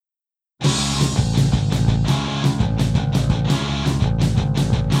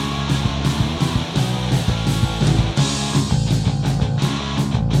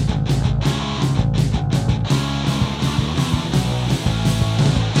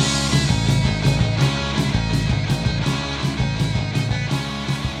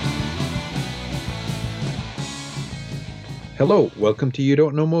Hello, welcome to You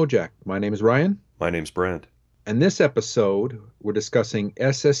Don't Know Mojack. My name is Ryan, My name's Brent. and this episode we're discussing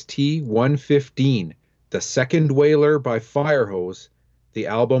SST 115, the second whaler by Firehose, the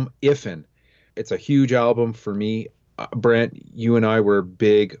album Ifin. It's a huge album for me. Brent, you and I were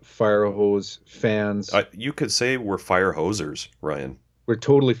big Firehose fans. You could say we're fire hosers, Ryan. We're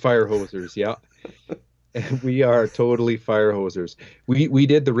totally Firehosers, yeah. And we are totally fire hosers. We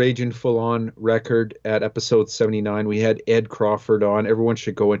did the Raging Full On record at episode 79. We had Ed Crawford on. Everyone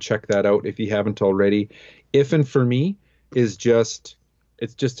should go and check that out if you haven't already. If and for me is just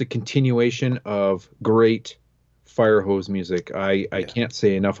it's just a continuation of great fire hose music. I can't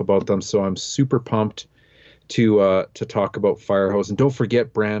say enough about them, so I'm super pumped to talk about fire hose. And don't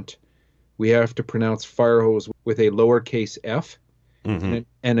forget, Brant, we have to pronounce fire hose with a lowercase f Mm-hmm.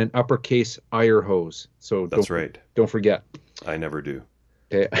 and an uppercase ire hose. So That's right. don't forget. I never do.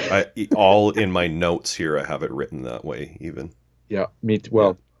 Okay. All in my notes here, I have it written that way, even. Yeah, me too.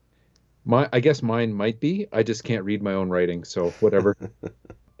 Well, I guess mine might be. I just can't read my own writing, so whatever.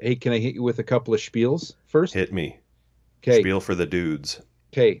 Hey, can I hit you with a couple of spiels first? Hit me. Okay. Spiel for the dudes.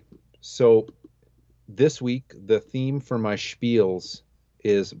 Okay. So this week the theme for my spiels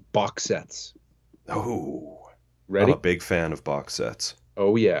is box sets. Oh, Ready? I'm a big fan of box sets.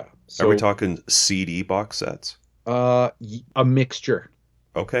 Oh yeah. Are we So talking CD box sets? a mixture.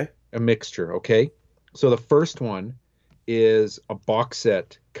 Okay. A mixture, okay? So the first one is a box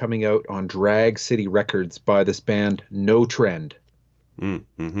set coming out on Drag City Records by this band No Trend.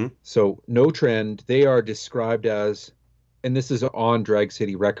 Mm-hmm. So No Trend, they are described as, and this is on Drag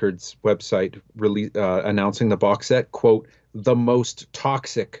City Records website announcing the box set, quote, the most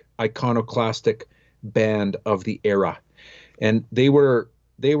toxic, iconoclastic band of the era. And they were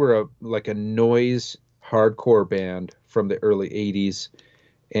like a noise hardcore band from the early 80s,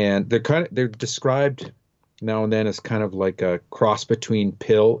 and they're described now and then as kind of like a cross between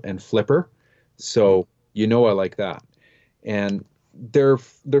Pill and Flipper. So I like that. And their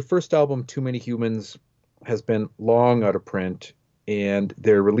first album, Too Many Humans, has been long out of print, and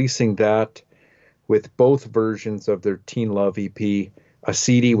they're releasing that with both versions of their Teen Love EP, a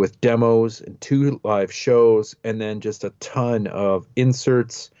CD with demos and 2 live shows, and then just a ton of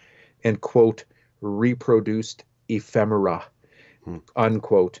inserts and quote reproduced ephemera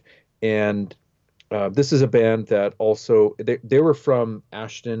unquote. And this is a band that also they were from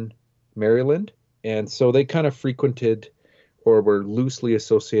Ashton, Maryland, and so they kind of frequented or were loosely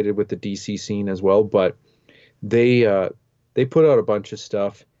associated with the DC scene as well. But they put out a bunch of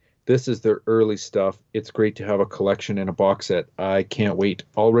stuff. This is their early stuff. It's great to have a collection in a box set. I can't wait.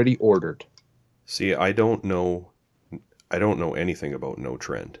 Already ordered. See, I don't know anything about No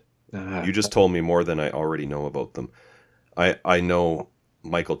Trend. Ah, You just told me more than I already know about them. I know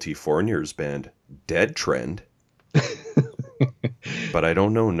Michael T. Fournier's band Dead Trend, but I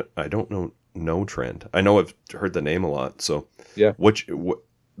don't know No Trend. I know I've heard the name a lot. So yeah.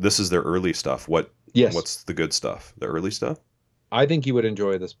 This is their early stuff. Yes. What's the good stuff? The early stuff? I think you would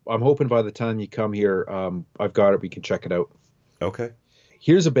enjoy this. I'm hoping by the time you come here, I've got it. We can check it out. Okay.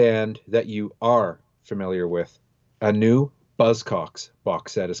 Here's a band that you are familiar with. A new Buzzcocks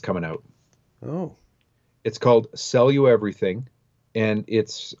box set is coming out. Oh. It's called Sell You Everything, and it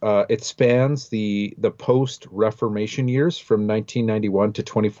spans the post-Reformation years from 1991 to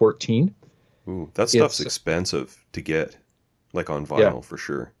 2014. Ooh, that stuff's expensive to get, like on vinyl for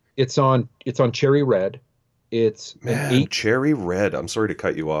sure. It's on Cherry Red. It's Man, Cherry Red. I'm sorry to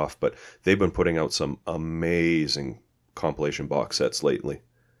cut you off, but they've been putting out some amazing compilation box sets lately.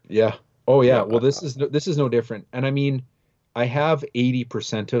 Yeah. Oh yeah. Well, this is no different. And I mean, I have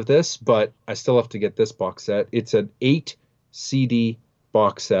 80% of this, but I still have to get this box set. It's an 8 CD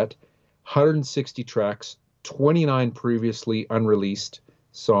box set, 160 tracks, 29 previously unreleased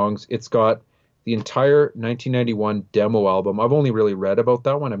songs. It's got the entire 1991 demo album. I've only really read about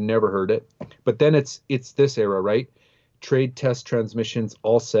that one. I've never heard it. But then it's this era, right? Trade Test Transmissions,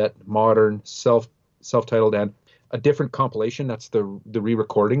 All Set, Modern, self-titled, and a different compilation. That's the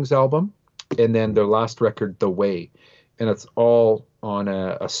re-recordings album. And then their last record, The Way. And it's all on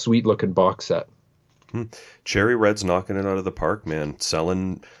a sweet looking box set. Cherry Red's knocking it out of the park, man.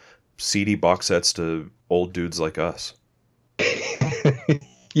 Selling CD box sets to old dudes like us.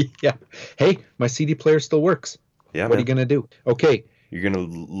 Yeah. Hey, my CD player still works. Yeah, what are you going to do? Okay. You're going to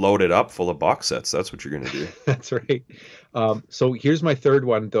load it up full of box sets. That's what you're going to do. That's right. So here's my third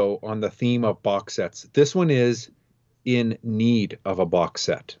one, though, on the theme of box sets. This one is in need of a box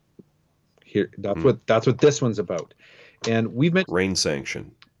set. Here, that's what this one's about. And we've mentioned Rain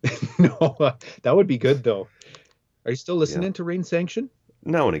Sanction. No, that would be good though. Are you still listening to Rain Sanction?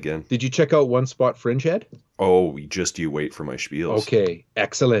 Now and again. Did you check out One Spot Fringe Head? Oh, just you wait for my spiels. Okay,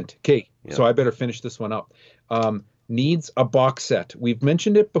 excellent. Okay, Yeah. so I better finish this one up. Needs a box set. We've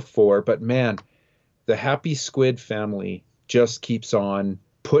mentioned it before, but man, the Happy Squid family just keeps on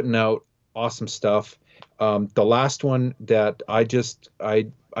putting out awesome stuff. The last one that I just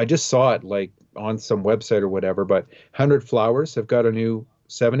saw it like on some website or whatever, but 100 Flowers have got a new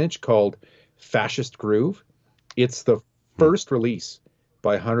 7-inch called Fascist Groove. It's the Hmm. first release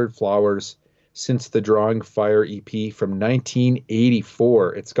by 100 Flowers since the Drawing Fire EP from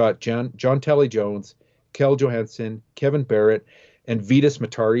 1984. It's got John Telly Jones, Kel Johansson, Kevin Barrett, and Vitas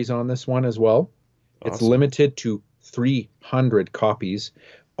Matari's on this one as well. It's Awesome. limited to 300 copies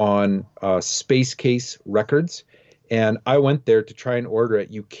on Space Case Records. And I went there to try and order it.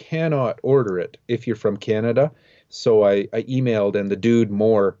 You cannot order it if you're from Canada. So I emailed, and the dude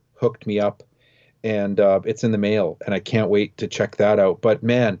Moore hooked me up, and it's in the mail. And I can't wait to check that out. But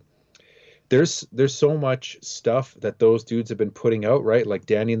man, there's so much stuff that those dudes have been putting out, right? Like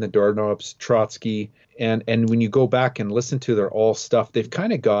Danny and the Doorknobs, Trotsky, and when you go back and listen to their all stuff, they've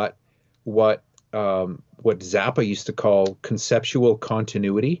kind of got what what Zappa used to call conceptual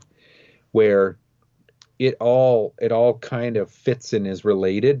continuity, where it all kind of fits and is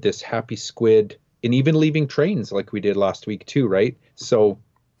related. This Happy Squid, and even Leaving Trains, like we did last week too, right? So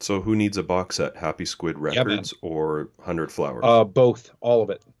So who needs a box set? Happy Squid yeah, man. Records or 100 Flowers? Both, all of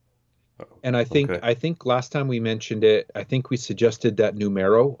it. Oh, And I think okay. I think last time we mentioned it, I think we suggested that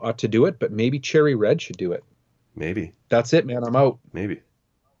Numero ought to do it, but maybe Cherry Red should do it. Maybe. That's it, man. I'm out. Maybe.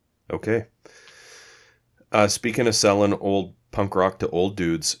 Okay. Speaking of selling old punk rock to old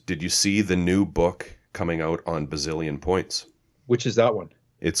dudes, did you see the new book coming out on Bazillion Points? Which is that one?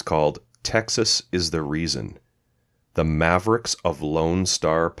 It's called Texas is the Reason: The Mavericks of Lone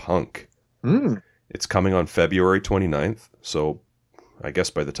Star Punk. Hmm. It's coming on February 29th, so I guess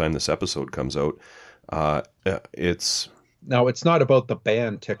by the time this episode comes out, it's Now it's not about the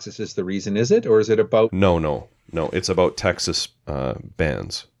band Texas is the Reason, is it? Or is it about no, it's about Texas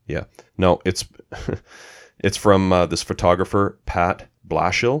bands. Yeah, no, it's it's from this photographer Pat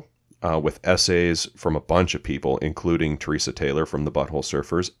Blashill, with essays from a bunch of people, including Teresa Taylor from the Butthole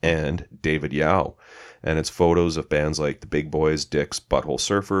Surfers and David Yao. And it's photos of bands like the Big Boys, Dicks, Butthole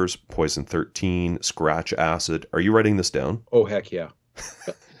Surfers, Poison 13, Scratch Acid. Are you writing this down? Oh heck yeah.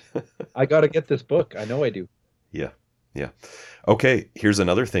 I gotta get this book. I know I do. Yeah, yeah. Okay, here's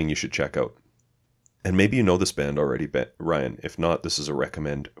another thing you should check out. And maybe you know this band already, Ryan. If not, this is a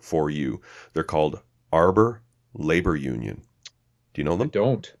recommend for you. They're called Arbor Labor Union. Do you know I them?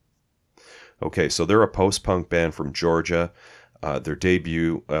 don't. Okay, so they're a post-punk band from Georgia. Their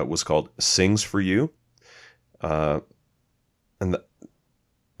debut was called Sings for You. Uh, and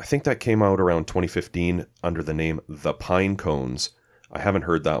I think that came out around 2015 under the name The Pine Cones. I haven't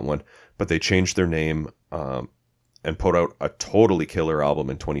heard that one, but they changed their name and put out a totally killer album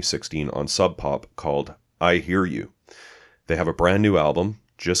in 2016 on Sub Pop called I Hear You. They have a brand new album,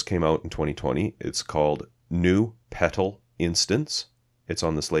 just came out in 2020. It's called New Petal Instance. It's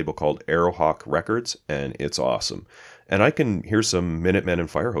on this label called Arrowhawk Records, and it's awesome. And I can hear some Minutemen and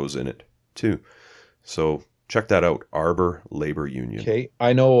Firehose in it, too. So check that out, Arbor Labor Union. Okay.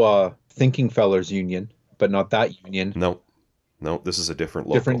 I know Thinking Fellers Union, but not that union. No, no, this is a different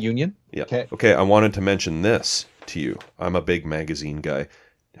local. Different union? Yeah. Okay. Okay, I wanted to mention this to you. I'm a big magazine guy.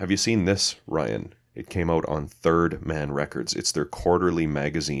 Have you seen this, Ryan? It came out on Third Man Records. It's their quarterly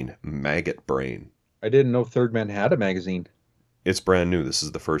magazine, Maggot Brain. I didn't know Third Man had a magazine. It's brand new. This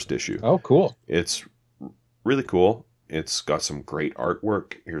is the first issue. Oh, cool. It's really cool. It's got some great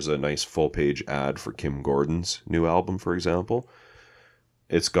artwork. Here's a nice full-page ad for Kim Gordon's new album, for example.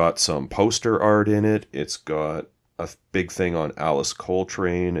 It's got some poster art in it. It's got a big thing on Alice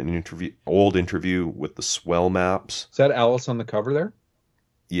Coltrane, an old interview with the Swell Maps. Is that Alice on the cover there?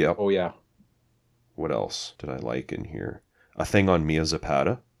 Yep. Oh yeah. What else did I like in here? A thing on Mia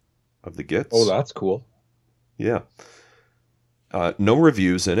Zapata of the Gits. Oh, that's cool. Yeah. No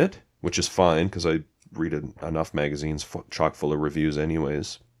reviews in it, which is fine because I read enough magazines chock full of reviews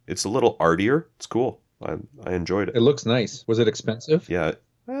anyways. It's a little artier. It's cool. I enjoyed It it. looks nice. Was it expensive? Yeah. It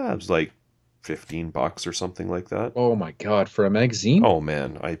was like $15 or something like that. Oh my God, for a magazine? Oh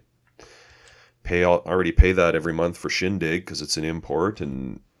man, I already pay that every month for Shindig because it's an import,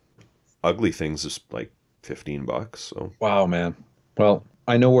 and Ugly Things is like $15. So Wow, man. Well,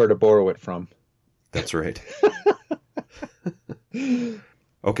 I know where to borrow it from. that's right.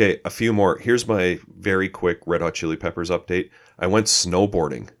 Okay, a few more. Here's my very quick Red Hot Chili Peppers update. I went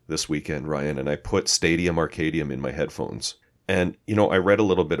snowboarding this weekend, Ryan, and I put Stadium Arcadium in my headphones. And, I read a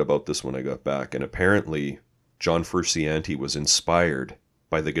little bit about this when I got back, and apparently John Frusciante was inspired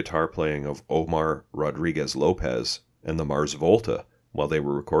by the guitar playing of Omar Rodriguez Lopez and the Mars Volta while they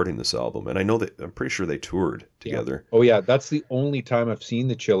were recording this album. And I know that I'm pretty sure they toured Yeah. together. Oh yeah, that's the only time I've seen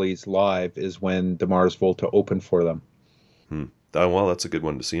the Chili's live is when the Mars Volta opened for them. Hmm. Well, that's a good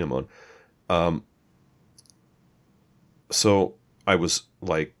one to see him on. Um, so I was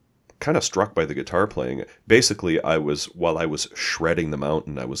like kind of struck by the guitar playing. Basically, while I was shredding the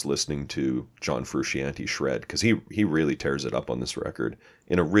mountain, I was listening to John Frusciante shred because he really tears it up on this record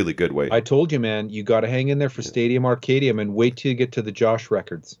in a really good way. I told you, man, you got to hang in there for Yeah. Stadium Arcadium and wait till you get to the Josh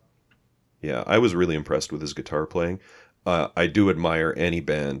records. Yeah, I was really impressed with his guitar playing. I do admire any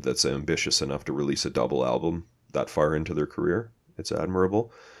band that's ambitious enough to release a double album that far into their career. It's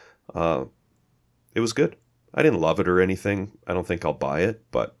admirable. Uh, it was good. I didn't love it or anything. I don't think I'll buy it,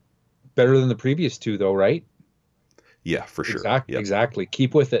 but Better than the previous two, though, right? yeah, for sure. Yep. Exactly.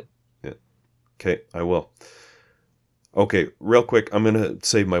 Keep with it. Yeah. Okay, I will. Okay, real quick, I'm gonna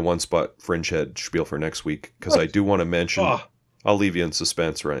save my one spot fringe head spiel for next week because I What? do want to mention. Oh, I'll leave you in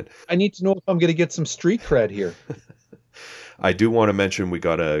suspense, Ryan. I need to know if I'm going to get some street cred here. I do want to mention we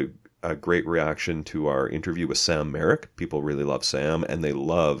got a great reaction to our interview with Sam Merrick. People really love Sam and they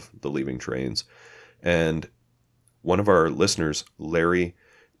love the Leaving Trains. And one of our listeners, Larry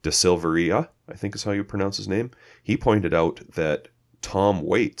De Silveria, I think is how you pronounce his name, he pointed out that Tom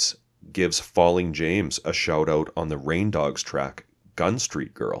Waits gives Falling James a shout out on the Rain Dogs track, Gun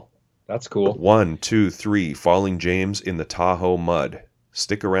Street Girl. That's cool. 1, 2, 3, Falling James in the Tahoe mud.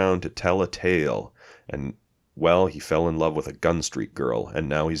 Stick around to tell a tale. And, well, he fell in love with a Gun Street girl, and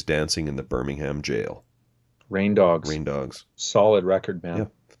now he's dancing in the Birmingham jail. Rain Dogs. Rain Dogs. Solid record, man. Yeah.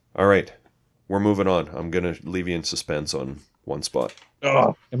 All right. We're moving on. I'm going to leave you in suspense on one spot.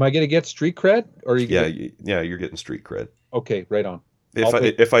 Oh, am I going to get street cred? Or are you Yeah, gonna... yeah, you're getting street cred. Okay, right on.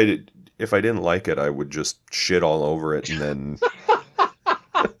 If I didn't like it, I would just shit all over it and then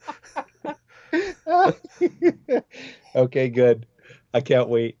Okay, good. I can't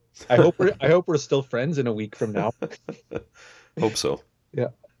wait. I hope we're still friends in a week from now. hope so. Yeah.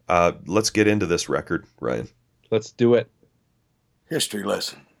 Let's get into this record, Ryan. Let's do it. History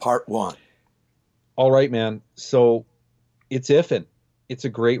lesson, part 1. All right, man. So it's Ifin. It's a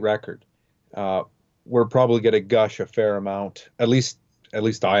great record. We're probably going to gush a fair amount. At least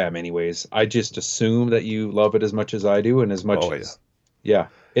I am, anyways. I just assume that you love it as much as I do, and as much as yeah,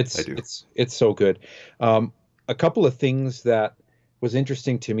 I do. It's so good. A couple of things that was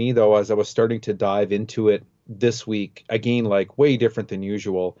interesting to me, though, as I was starting to dive into it this week, again, like way different than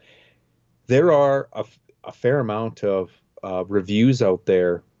usual. There are a fair amount of reviews out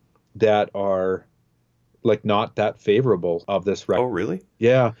there that are like not that favorable of this record. Oh, really?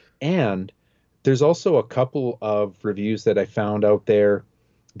 Yeah, and there's also a couple of reviews that I found out there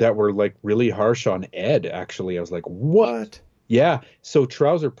that were like really harsh on Ed, actually. I was like, what? Yeah. So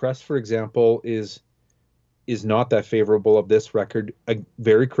Trouser Press, for example, is not that favorable of this record,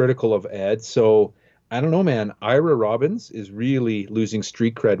 very critical of Ed. So I don't know, man. Ira Robbins is really losing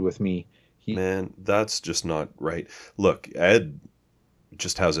street cred with me. Man, that's just not right. Look, Ed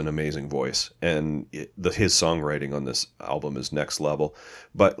just has an amazing voice, and his songwriting on this album is next level.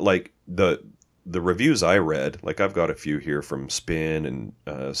 But like the reviews I read, like I've got a few here from Spin and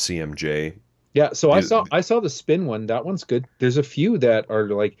CMJ. Yeah, so I saw the Spin one. That one's good. There's a few that are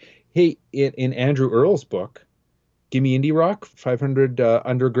like, hey, in Andrew Earl's book, Gimme Indie Rock, 500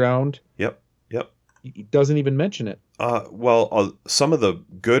 Underground. Yep. He doesn't even mention it. Some of the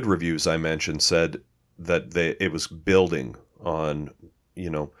good reviews I mentioned said that it was building on,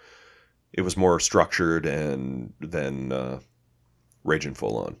 it was more structured and than Ragin'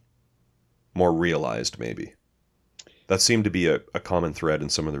 Full On. More realized, maybe. That seemed to be a common thread in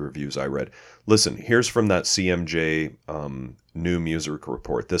some of the reviews I read. Listen, here's from that CMJ New Music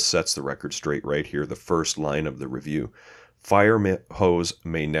Report. This sets the record straight right here, the first line of the review. Firehose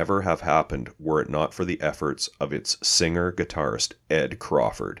may never have happened were it not for the efforts of its singer-guitarist, Ed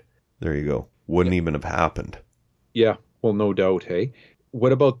Crawford. There you go. Wouldn't even have happened. Yeah, well, no doubt, hey?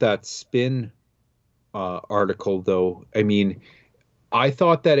 What about that Spin article, though? I mean, I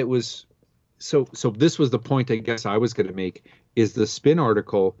thought that it was... So this was the point I guess I was going to make, is the Spin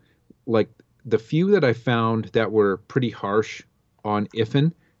article, like the few that I found that were pretty harsh on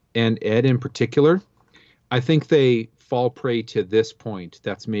Ifin and Ed in particular, I think they fall prey to this point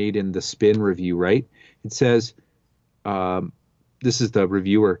that's made in the Spin review, right? It says, this is the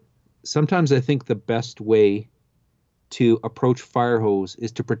reviewer, sometimes I think the best way to approach Firehose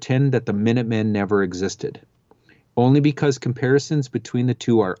is to pretend that the Minutemen never existed, only because comparisons between the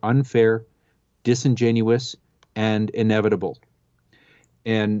two are unfair, disingenuous, and inevitable.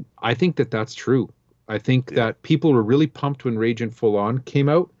 And I think that that's true. I think Yeah. that people were really pumped when Raging Full On came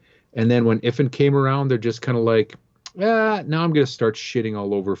out. And then when Ifin came around, they're just kind of like, now I'm going to start shitting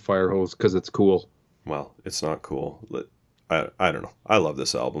all over Firehose because it's cool. Well, it's not cool. I don't know. I love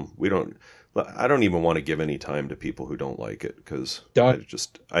this album. I don't even want to give any time to people who don't like it because Done.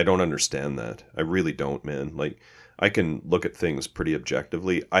 I don't understand that. I really don't, man. Like, I can look at things pretty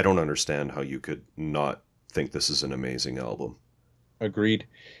objectively. I don't understand how you could not think this is an amazing album. Agreed.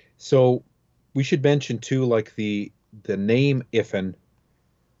 So we should mention too, like the name Ifin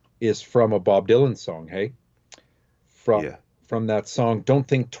is from a Bob Dylan song, hey? From Yeah. from that song, Don't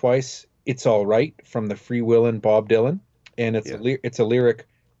Think Twice, It's All Right, from the Free Willin' Bob Dylan. And Yeah. it's a lyric,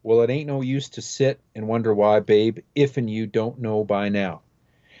 well, it ain't no use to sit and wonder why, babe, if and you don't know by now.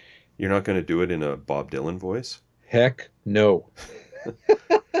 You're not going to do it in a Bob Dylan voice? Heck no.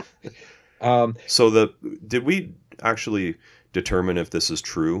 Um, So did we actually determine if this is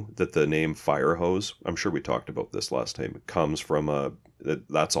true that the name Firehose, I'm sure we talked about this last time, comes from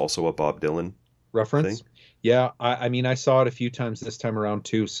that's also a Bob Dylan thing? reference? Yeah, I mean I saw it a few times this time around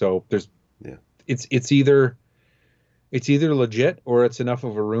too, so Yeah. it's either legit or it's enough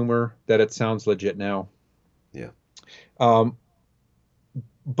of a rumor that it sounds legit now. Yeah. Um,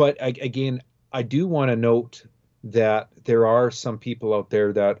 but again, I do want to note that there are some people out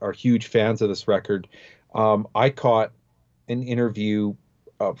there that are huge fans of this record. I caught an interview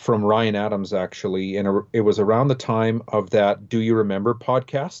from Ryan Adams actually, and it was around the time of that "Do You Remember"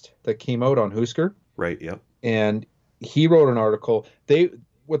 podcast that came out on Husker, Right. Yeah. and he wrote an article.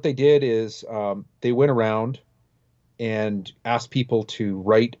 What they did is they went around and asked people to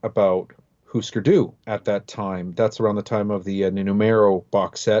write about Husker Du at that time. That's around the time of the Numero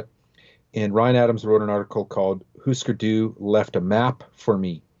box set. And Ryan Adams wrote an article called Husker Du Left a Map for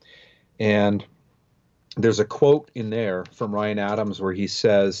Me. And there's a quote in there from Ryan Adams where he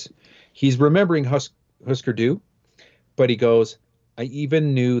says he's remembering Husker Du, but he goes, I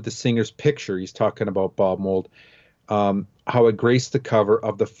even knew the singer's picture. He's talking about Bob Mould, how it graced the cover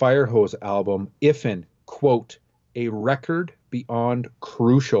of the Firehose album, if in, quote, a record beyond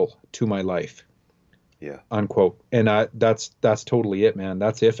crucial to my life, Yeah. unquote. And that's totally it, man.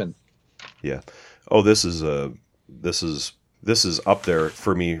 That's Ifin. Yeah. Oh, this is this is up there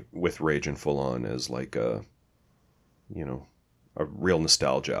for me with Rage and Full On as like you know, a real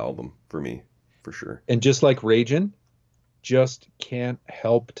nostalgia album for me, for sure. And just like Ragin', just can't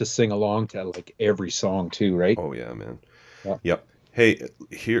help to sing along to like every song too, right? Oh yeah, man. Yeah. Yep. Hey,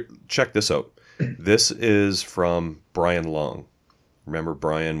 here, check this out. This is from Brian Long. Remember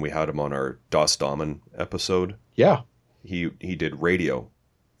Brian? We had him on our Das Damen episode. Yeah. He did radio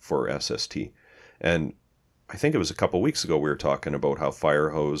for SST, and I think it was a couple weeks ago we were talking about how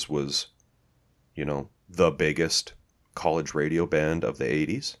Firehose was, the biggest college radio band of the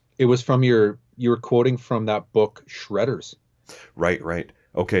 80s. It was from you were quoting from that book, Shredders. Right, right.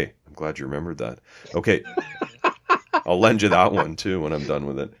 Okay, I'm glad you remembered that. Okay, I'll lend you that one too when I'm done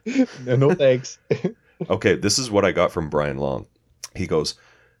with it. No, thanks. Okay, this is what I got from Brian Long. He goes,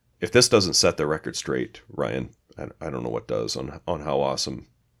 if this doesn't set the record straight, Ryan, I don't know what does on how awesome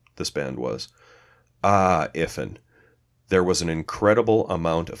this band was. Ifin. There was an incredible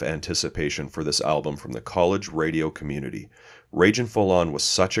amount of anticipation for this album from the college radio community. Ragin' Full On was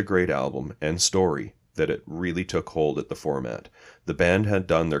such a great album and story that it really took hold at the format. The band had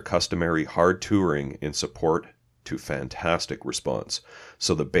done their customary hard touring in support to fantastic response,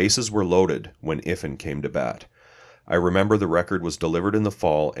 so the bases were loaded when Ifin came to bat. I remember the record was delivered in the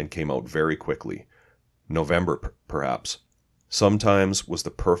fall and came out very quickly. November, perhaps. Sometimes was the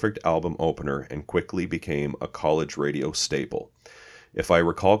perfect album opener and quickly became a college radio staple. If I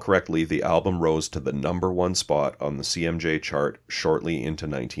recall correctly, the album rose to the #1 spot on the CMJ chart shortly into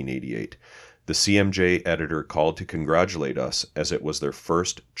 1988. The CMJ editor called to congratulate us as it was their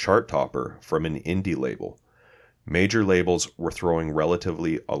first chart topper from an indie label. Major labels were throwing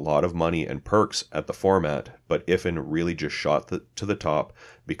relatively a lot of money and perks at the format, but Ifin really just shot to the top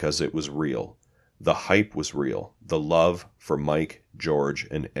because it was real. The hype was real. The love for Mike, George,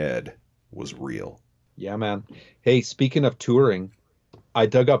 and Ed was real. Yeah, man. Hey, speaking of touring, I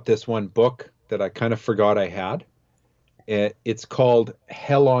dug up this one book that I kind of forgot I had. It's called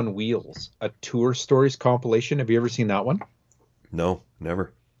Hell on Wheels, a tour stories compilation. Have you ever seen that one? No,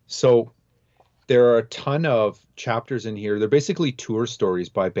 never. So there are a ton of chapters in here. They're basically tour stories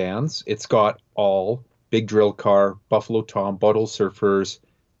by bands. It's got All, Big Drill Car, Buffalo Tom, Buttle Surfers,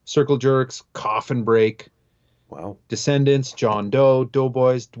 Circle Jerks, Coffin Break, Wow. Descendants, John Doe,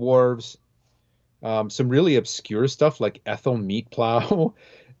 Doughboys, Dwarves, some really obscure stuff like Ethel Meat Plow,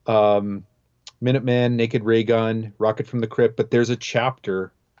 Minutemen, Naked Ray Gun, Rocket from the Crypt. But there's a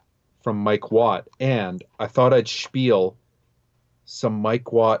chapter from Mike Watt, and I thought I'd spiel some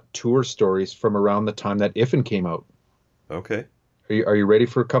Mike Watt tour stories from around the time that Iffen came out. Okay. Are you ready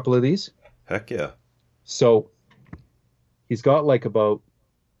for a couple of these? Heck yeah. So he's got like about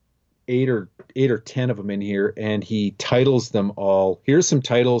eight or 10 of them in here, and he titles them all. Here's some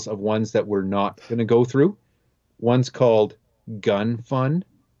titles of ones that we're not going to go through. One's called Gun Fun.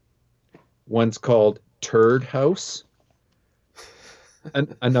 One's called Turd House.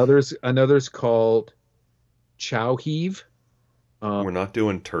 And another's called Chow Heave. We're not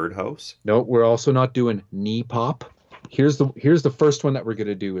doing Turd House? No, we're also not doing Knee Pop. Here's the first one that we're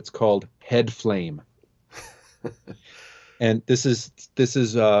gonna do. It's called Head Flame. And this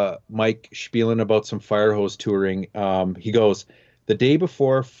is Mike spieling about some Firehose touring. He goes, the day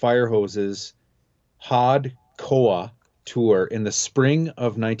before Firehoses Hod Koa tour in the spring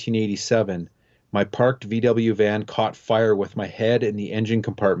of 1987, my parked VW van caught fire with my head in the engine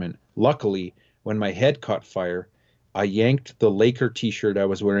compartment. Luckily, when my head caught fire, I yanked the Laker t-shirt I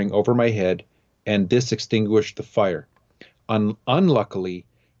was wearing over my head, and this extinguished the fire. Unluckily,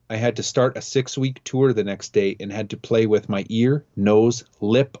 I had to start a 6-week tour the next day and had to play with my ear, nose,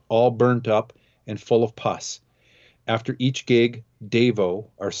 lip all burnt up and full of pus. After each gig, Davo,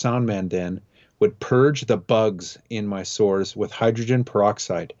 our soundman then, would purge the bugs in my sores with hydrogen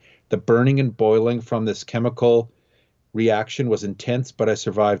peroxide. The burning and boiling from this chemical reaction was intense, but I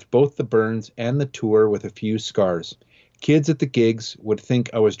survived both the burns and the tour with a few scars. Kids at the gigs would think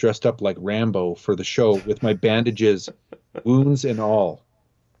I was dressed up like Rambo for the show with my bandages, wounds and all.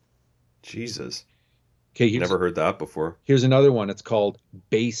 Jesus. Okay, Never heard that before. here's another one. It's called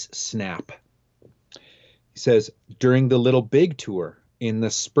Bass Snap. He says, during the Little Big tour in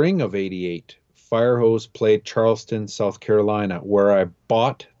the spring of '88, Firehose played Charleston, South Carolina, where I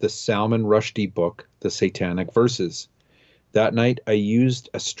bought the Salman Rushdie book, The Satanic Verses. That night, I used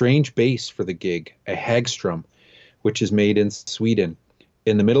a strange bass for the gig, a Hagstrom, which is made in Sweden.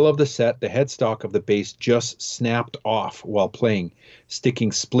 In the middle of the set, the headstock of the bass just snapped off while playing,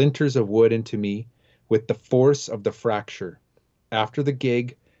 sticking splinters of wood into me with the force of the fracture. After the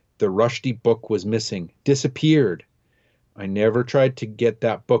gig, the Rushdie book was missing, disappeared. I never tried to get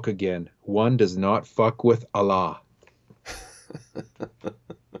that book again. One does not fuck with Allah.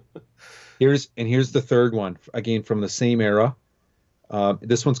 Here's the third one, again from the same era.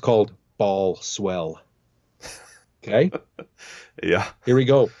 This one's called Ball Swell. Okay, Yeah. here we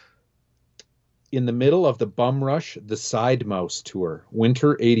go. In the middle of the Bum Rush, the Side Mouse tour,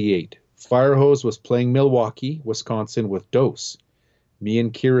 winter '88, Firehose was playing Milwaukee, Wisconsin with Dose, me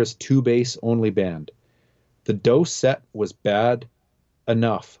and Kira's two-bass only band. The Dose set was bad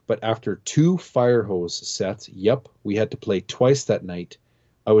enough, but after 2 Firehose sets, yep, we had to play twice that night.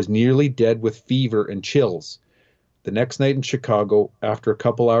 I was nearly dead with fever and chills. The next night in Chicago, after a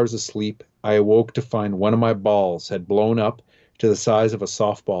couple hours of sleep, I awoke to find one of my balls had blown up to the size of a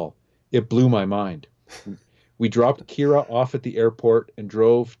softball. It blew my mind. We dropped Kira off at the airport and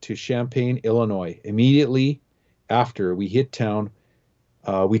drove to Champaign, Illinois. Immediately after we hit town,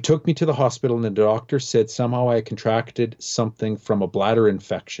 we took me to the hospital, and the doctor said somehow I contracted something from a bladder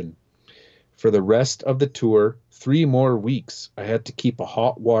infection. For the rest of the tour, 3 more weeks, I had to keep a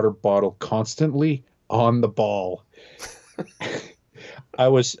hot water bottle constantly on the ball. I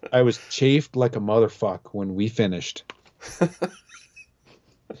was chafed like a motherfuck when we finished.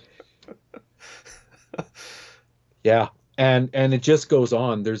 Yeah, and it just goes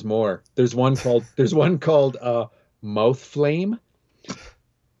on. There's more. There's one called Mouth Flame.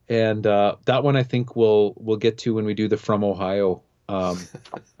 And that one I think we'll get to when we do the From Ohio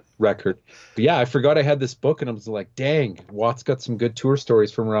record. But yeah, I forgot I had this book, and I was like, dang, Watt's got some good tour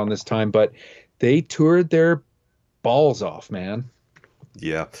stories from around this time. But they toured their balls off, man.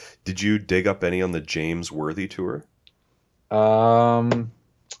 Yeah. Did you dig up any on the James Worthy tour? That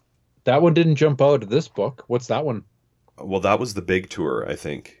one didn't jump out of this book. What's that one? Well, that was the big tour, I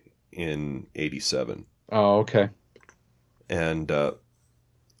think, in '87. Oh, okay. And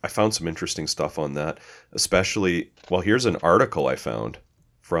I found some interesting stuff on that, especially, well, here's an article I found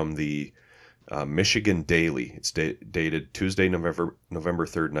from the Michigan Daily. It's dated Tuesday, November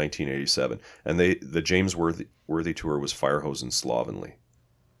 3rd, 1987. And the James Worthy tour was Firehose and Slovenly.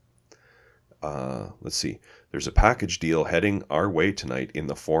 Let's see. There's a package deal heading our way tonight in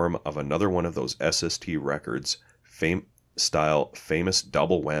the form of another one of those SST Records famous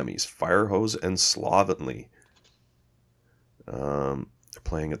double whammies, Firehose and Slovenly. They're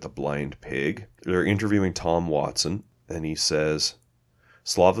playing at the Blind Pig. They're interviewing Tom Watson, and he says,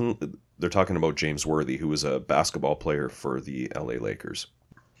 they're talking about James Worthy, who was a basketball player for the LA Lakers.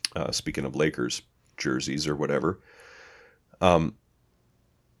 Speaking of Lakers jerseys or whatever.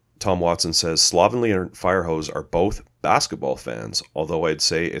 Tom Watson says Slovenly and Firehose are both basketball fans, although I'd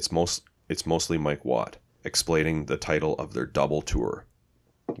say it's mostly Mike Watt, explaining the title of their double tour.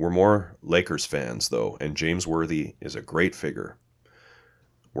 We're more Lakers fans, though, and James Worthy is a great figure.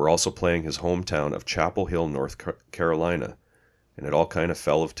 We're also playing his hometown of Chapel Hill, North Carolina, and it all kind of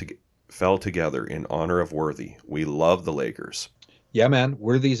fell together in honor of Worthy. We love the Lakers. Yeah, man.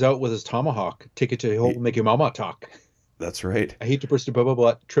 Worthy's out with his tomahawk. Take it to home, make your mama talk. That's right. I hate to burst a bubble,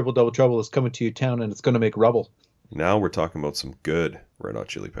 but triple double trouble is coming to your town, and it's going to make rubble. Now we're talking about some good Red Hot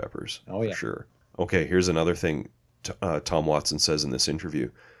Chili Peppers. Oh, yeah. For sure. Okay, here's another thing Tom Watson says in this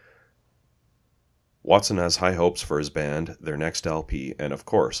interview. Watson has high hopes for his band, their next LP, and of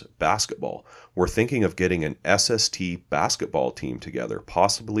course, basketball. We're thinking of getting an SST basketball team together,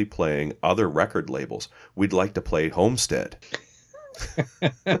 possibly playing other record labels. We'd like to play Homestead.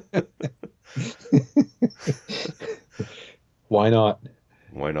 Why not?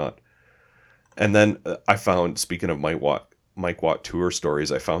 Why not? And then I found, speaking of Mike Watt tour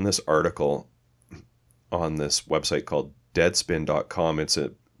stories, I found this article on this website called deadspin.com. It's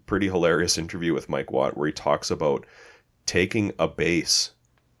a pretty hilarious interview with Mike Watt where he talks about taking a bass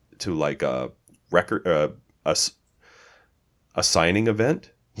to like a record, a signing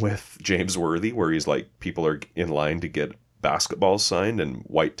event with James Worthy, where he's like, people are in line to get basketballs signed, and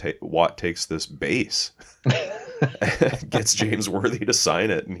Watt takes this bass, gets James Worthy to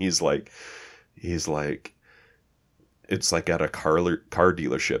sign it, and he's like, it's like at a car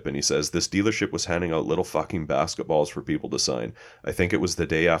dealership, and he says, this dealership was handing out little fucking basketballs for people to sign. I think it was the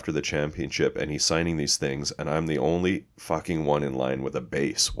day after the championship, and he's signing these things, and I'm the only fucking one in line with a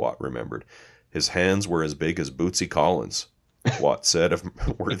bass, Watt remembered. His hands were as big as Bootsy Collins, Watt said of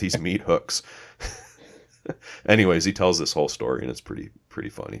Worthy's meat hooks. Anyways, he tells this whole story, and it's pretty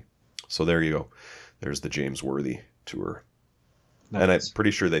funny. So there you go. There's the James Worthy tour. Nice. And I'm pretty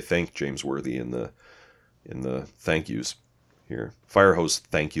sure they thank James Worthy in the thank yous here. Firehose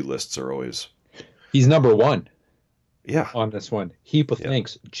thank you lists are always... He's number one. Yeah. On this one. Heap of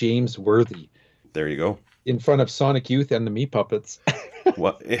thanks. James Worthy. There you go. In front of Sonic Youth and the Meat Puppets.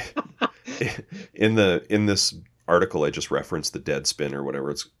 What? In this article I just referenced, the Deadspin or whatever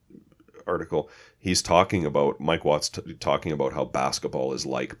it's article, he's talking about, Mike Watt's talking about how basketball is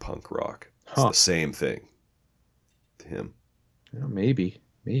like punk rock. It's the same thing to him. Yeah, maybe.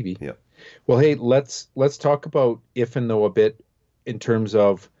 Yeah. Well, hey, let's talk about If and Though a bit in terms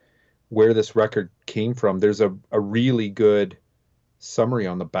of where this record came from. There's a really good summary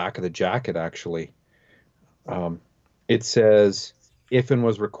on the back of the jacket, actually. It says, If and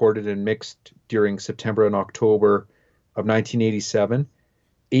was recorded and mixed during September and October of 1987.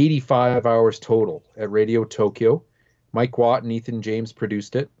 85 hours total at Radio Tokyo. Mike Watt and Ethan James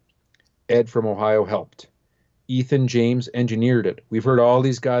produced it. Ed from Ohio helped. Ethan James engineered it. We've heard all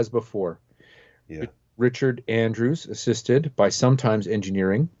these guys before. Yeah. Richard Andrews assisted by sometimes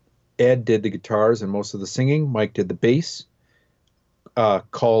engineering. Ed did the guitars and most of the singing. Mike did the bass.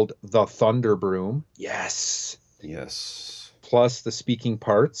 Called The Thunder Broom. Yes. Plus the speaking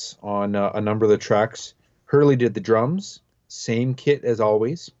parts on a number of the tracks. Hurley did the drums. Same kit as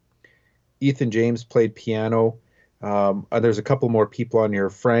always. Ethan James played piano. There's a couple more people on here.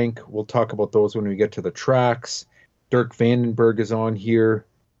 Frank, we'll talk about those when we get to the tracks. Dirk Vandenberg is on here.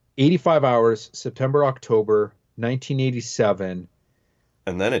 85 hours, September, October, 1987.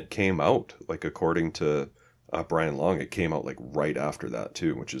 And then it came out, like according to Brian Long, it came out like right after that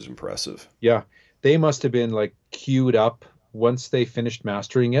too, which is impressive. Yeah, they must have been like queued up once they finished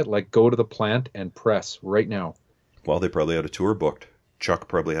mastering it, like go to the plant and press right now. Well, they probably had a tour booked. Chuck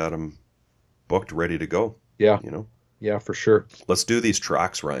probably had them booked, ready to go. Yeah. You know? Yeah, for sure. Let's do these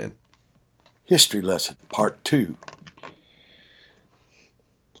tracks, Ryan. History lesson, part 2.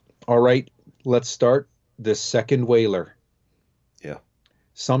 All right, let's start the second Whaler. Yeah.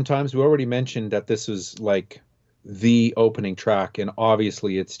 Sometimes we already mentioned that this was like the opening track, and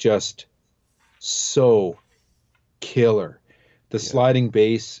obviously it's just so killer. The sliding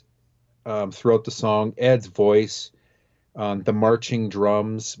bass throughout the song, Ed's voice, the marching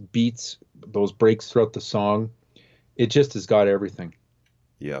drums, beats, those breaks throughout the song. It just has got everything.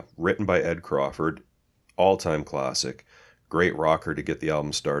 Yeah, written by Ed Crawford, all-time classic. Great rocker to get the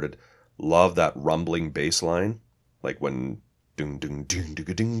album started. Love that rumbling bass line, like when ding ding ding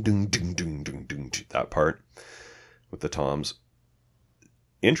ding ding ding ding ding ding ding, that part with the toms.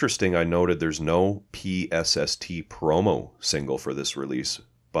 Interesting, I noted there's no PSST promo single for this release,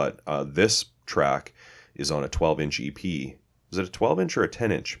 but this track is on a 12-inch EP. Is it a 12-inch or a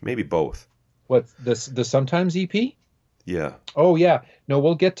 10-inch? Maybe both. What, the Sometimes EP? Yeah. Oh, yeah. No,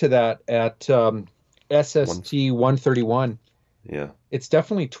 we'll get to that at SST 131. Yeah. It's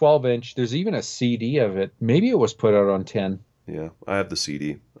definitely 12-inch. There's even a CD of it. Maybe it was put out on 10. Yeah. I have the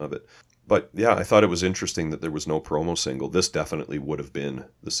CD of it. But yeah, I thought it was interesting that there was no promo single. This definitely would have been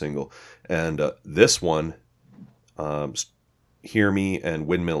the single. And this one, um, Hear Me and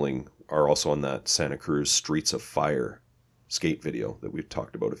Windmilling are also on that Santa Cruz Streets of Fire skate video that we've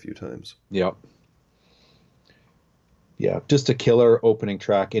talked about a few times. Yep. Yeah, just a killer opening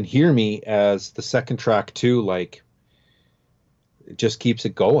track. And Hear Me as the second track too, like it just keeps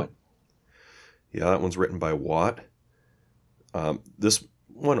it going. Yeah, that one's written by Watt. This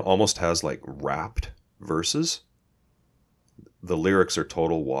one almost has like rapped verses. The lyrics are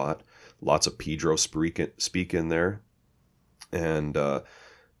total Watt. Lots of Pedro speak in there. And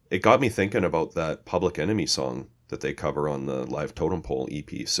it got me thinking about that Public Enemy song that they cover on the Live Totem Pole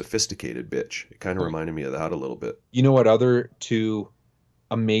EP, Sophisticated Bitch. It kind of reminded me of that a little bit. You know what other two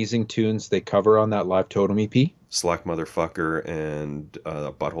amazing tunes they cover on that Live Totem EP? Slack Motherfucker and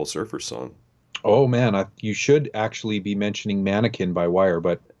Butthole Surfer song. Oh man, you should actually be mentioning Mannequin by Wire,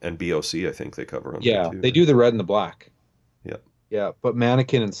 but And BOC, I think they cover on there yeah, too. they do the red and the black. Yeah. Yeah, but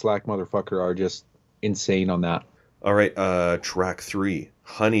Mannequin and Slack Motherfucker are just insane on that. All right, track 3,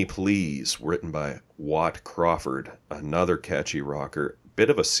 Honey Please, written by Watt Crawford, another catchy rocker. Bit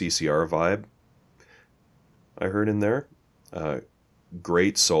of a CCR vibe I heard in there.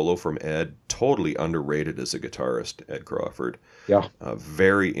 Great solo from Ed, totally underrated as a guitarist, Ed Crawford. Yeah.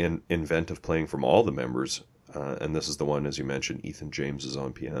 Very inventive playing from all the members, and this is the one, as you mentioned, Ethan James is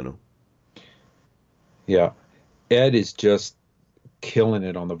on piano. Yeah. Ed is just killing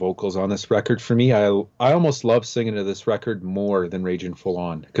it on the vocals on this record for me. I almost love singing to this record more than Raging Full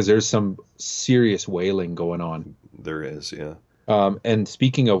On because there's some serious wailing going on. There is, yeah. And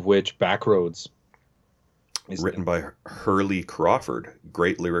speaking of which, Backroads is Written by Hurley Crawford.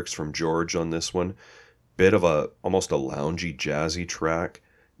 Great lyrics from George on this one. Bit of almost a loungy, jazzy track.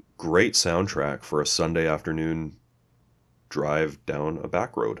 Great soundtrack for a Sunday afternoon drive down a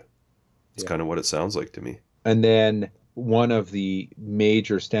back road. It's kind of what it sounds like to me. And then one of the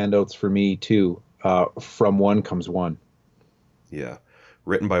major standouts for me too, From One Comes One. Yeah.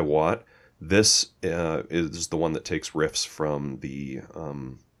 Written by Watt. This is the one that takes riffs from the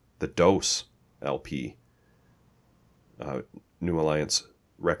Dose LP. New Alliance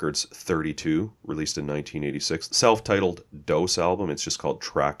Records 32, released in 1986. Self-titled Dose album. It's just called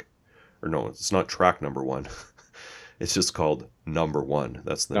it's not track number 1. It's just called Number One.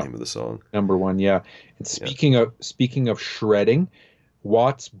 That's the name of the song. Number One, yeah. And speaking of shredding,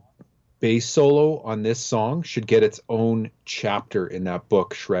 Watt's bass solo on this song should get its own chapter in that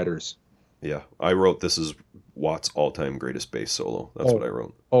book, Shredders. Yeah, I wrote this is Watt's all-time greatest bass solo. That's what I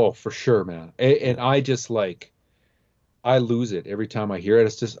wrote. Oh, for sure, man. And I just I lose it every time I hear it.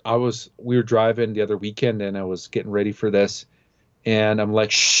 It's just we were driving the other weekend and I was getting ready for this, and I'm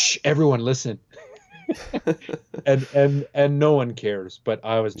like, shh, everyone listen. and no one cares, but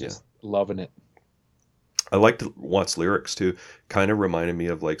I was just loving it. I liked Watt's lyrics too. Kind of reminded me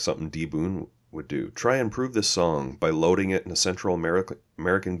of like something D Boon would do. Try and improve this song by loading it in a Central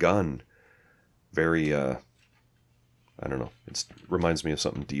American gun. Very I don't know. It reminds me of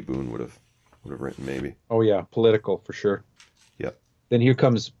something D Boon would have written maybe. Oh yeah, political for sure. Yep. Then here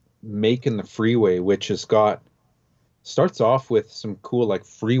comes Making the Freeway, which starts off with some cool like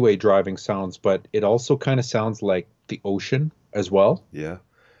freeway driving sounds, but it also kind of sounds like the ocean as well. Yeah.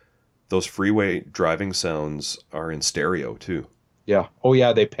 Those freeway driving sounds are in stereo too. Yeah. Oh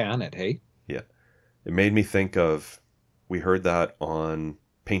yeah, they pan it, hey? Yeah. It made me think of, we heard that on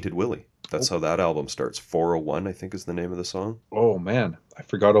Painted Willie. That's how that album starts. 401, I think is the name of the song. Oh man, I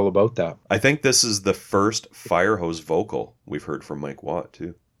forgot all about that. I think this is the first Firehose vocal we've heard from Mike Watt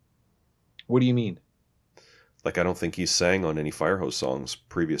too. What do you mean? Like, I don't think he sang on any Firehose songs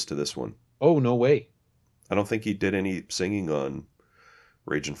previous to this one. Oh, no way. I don't think he did any singing on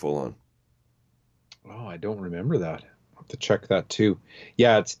Ragin' Full On. Oh, I don't remember that. I'll have to check that too.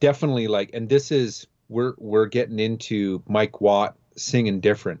 Yeah, it's definitely and this is, we're getting into Mike Watt singing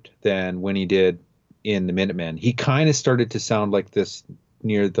different than when he did in the Minutemen. He kind of started to sound like this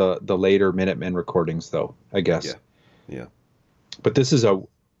near the later Minutemen recordings though, I guess. Yeah. Yeah. But this is a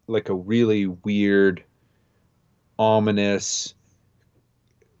really weird, ominous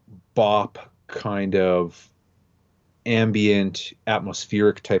bop kind of ambient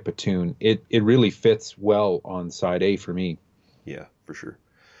atmospheric type of tune. It really fits well on side A for me. Yeah, for sure.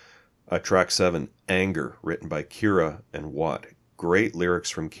 Track 7, Anger, written by Kira and Watt. Great lyrics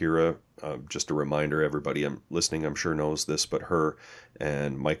from Kira. Just a reminder, everybody listening I'm sure knows this, but her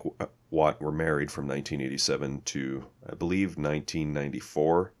and Mike Watt were married from 1987 to, I believe,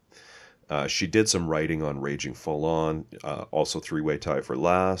 1994. She did some writing on Raging Full On, also Three-Way Tie for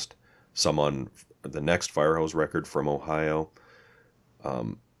Last, some on the next Firehose record from Ohio.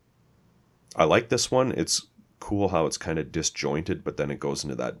 I like this one. It's cool how it's kind of disjointed, but then it goes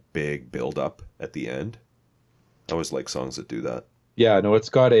into that big build-up at the end. I always like songs that do that. Yeah, no, it's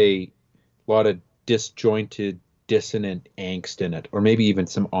got a lot of disjointed, dissonant angst in it, or maybe even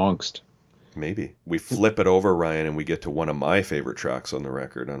some angst. Maybe. We flip it over, Ryan, and we get to one of my favorite tracks on the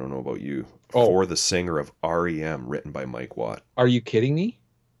record. I don't know about you. Oh. For the Singer of REM, written by Mike Watt. Are you kidding me?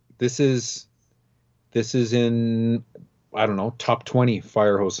 This is in, I don't know, top 20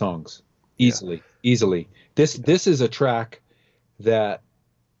 Firehose songs. Easily. This is a track that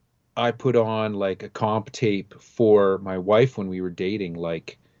I put on like a comp tape for my wife when we were dating.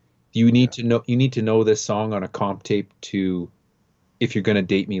 Like, you need to know this song on a comp tape if you're going to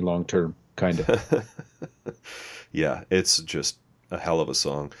date me long term, kind of. Yeah, it's just a hell of a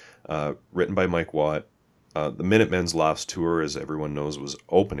song. Written by Mike Watt. The Minutemen's last tour, as everyone knows, was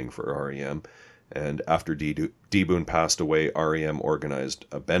opening for REM. And after D. Boon passed away, REM organized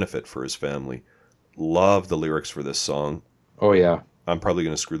a benefit for his family. Love the lyrics for this song. Oh, yeah. I'm probably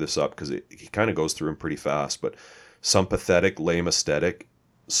going to screw this up because he kind of goes through them pretty fast. But some pathetic, lame aesthetic,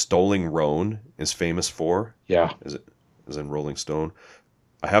 Stoling Roan is famous for. Yeah. As in Rolling Stone.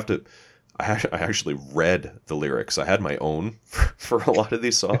 I actually read the lyrics. I had my own for a lot of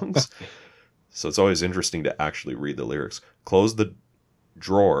these songs. So it's always interesting to actually read the lyrics. Close the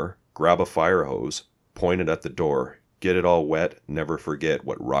drawer, grab a fire hose, point it at the door, get it all wet, never forget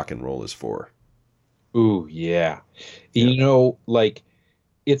what rock and roll is for. Ooh, yeah. You know, like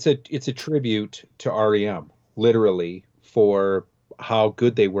it's a tribute to REM, literally, for how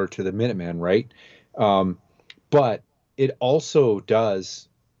good they were to the Minutemen, right? But it also does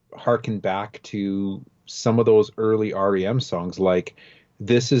harken back to some of those early REM songs. Like,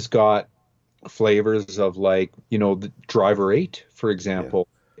 this has got flavors of, like, you know, the Driver 8, for example.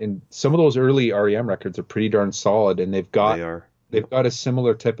 Yeah. And some of those early REM records are pretty darn solid, and they've got a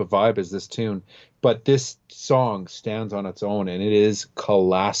similar type of vibe as this tune. But this song stands on its own, and it is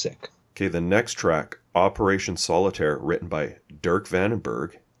classic. Okay, the next track, Operation Solitaire, written by Dirk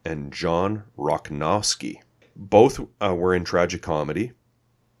Vandenberg and John Rocknowski. Both were in Tragic Comedy,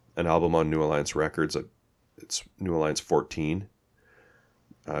 an album on New Alliance Records. It's New Alliance 14.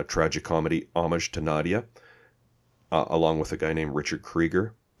 Tragic Comedy, Homage to Nadia, along with a guy named Richard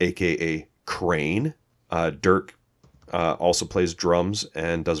Krieger, a.k.a. Crane. Dirk also plays drums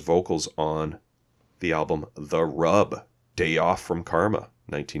and does vocals on the album The Rub, Day Off from Karma,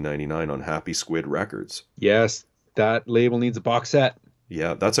 1999 on Happy Squid Records. Yes, that label needs a box set.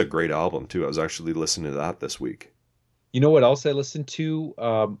 Yeah, that's a great album too. I was actually listening to that this week. You know what else I listened to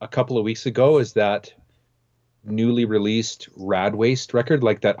a couple of weeks ago is that newly released Rad Waste record,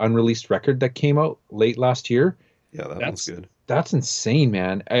 like that unreleased record that came out late last year. Yeah, that's good. That's insane,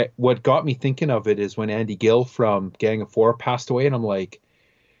 man. What got me thinking of it is when Andy Gill from Gang of Four passed away, and I'm like,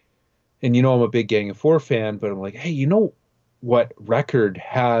 and you know I'm a big Gang of Four fan, but I'm like, hey, you know what record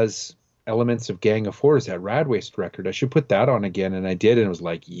has elements of Gang of Four? Is that Rad Waste record? I should put that on again, and I did, and it was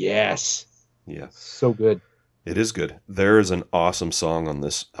like, yes. Yeah. So good. It is good. There is an awesome song on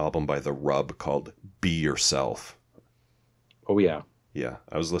this album by The Rub called Be Yourself. Oh, yeah. Yeah,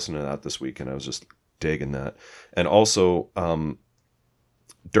 I was listening to that this week, and I was just digging that. And also,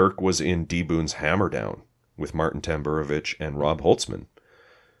 Dirk was in D. Boon's Hammer Down with Martin Tamburovich and Rob Holtzman.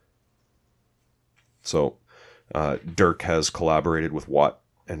 So, Dirk has collaborated with Watt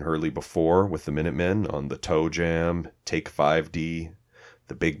and Hurley before with the Minutemen on the Toe Jam, Take 5D,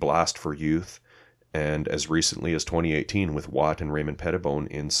 The Big Blast for Youth, and as recently as 2018 with Watt and Raymond Pettibone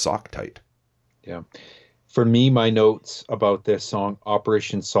in Sock Tight. Yeah. For me, my notes about this song,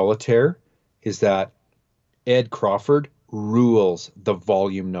 Operation Solitaire, is that Ed Crawford rules the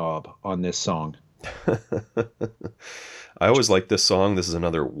volume knob on this song. I always like this song. This is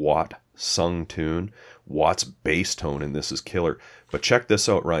another Watt sung tune. Watt's bass tone in this is killer. But check this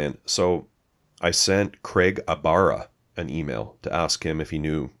out, Ryan. So I sent Craig Ibarra an email to ask him if he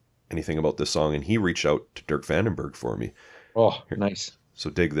knew anything about this song, and he reached out to Dirk Vandenberg for me. Oh, nice. So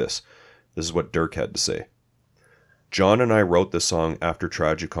dig this. This is what Dirk had to say. John and I wrote this song after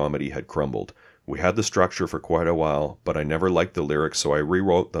Tragic Comedy had crumbled. We had the structure for quite a while, but I never liked the lyrics, so I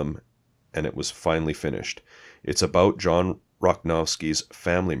rewrote them, and it was finally finished. It's about John Rocknowski's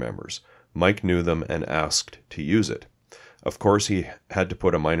family members. Mike knew them and asked to use it. Of course, he had to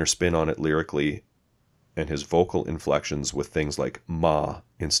put a minor spin on it lyrically, and his vocal inflections with things like ma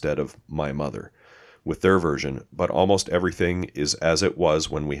instead of my mother with their version, but almost everything is as it was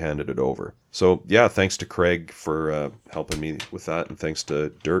when we handed it over. So yeah, thanks to Craig for helping me with that, and thanks to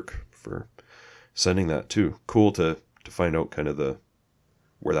Dirk for sending that too. Cool to find out kind of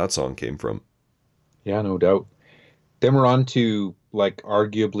where that song came from. Yeah, no doubt. Then we're on to like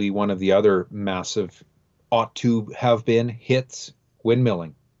arguably one of the other massive ought to have been hits,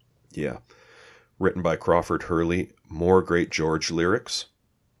 Windmilling. Yeah. Written by Crawford Hurley. More great George lyrics.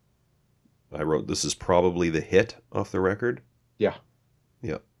 I wrote this is probably the hit off the record. Yeah.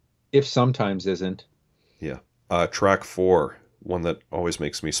 Yeah. If sometimes isn't. Yeah. Track 4, one that always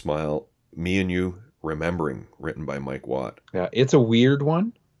makes me smile. Me and You Remembering, written by Mike Watt. Yeah, it's a weird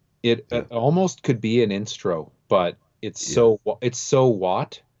one. It Yeah. almost could be an intro, but it's Yeah. so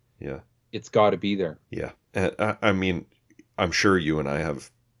Watt. Yeah. It's got to be there. Yeah. And I mean, I'm sure you and I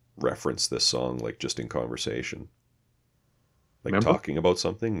have referenced this song like just in conversation. Like Remember? talking about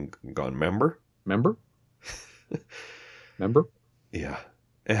something and gone, remember? Remember? Remember? Yeah.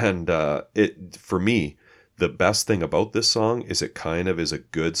 And it for me, the best thing about this song is it kind of is a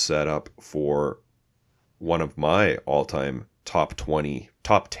good setup for one of my all-time top 20,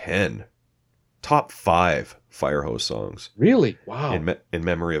 top 10, top 5 Firehose songs. Really? Wow. In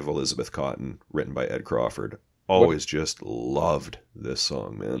memory of Elizabeth Cotton, written by Ed Crawford. Always just loved this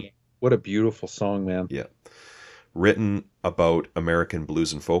song, man. What a beautiful song, man. Yeah. Written about American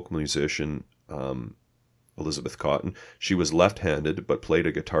blues and folk musician Elizabeth Cotton. She was left-handed but played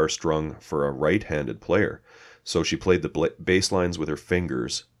a guitar strung for a right-handed player. So she played the bass lines with her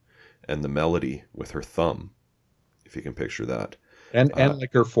fingers and the melody with her thumb, if you can picture that. And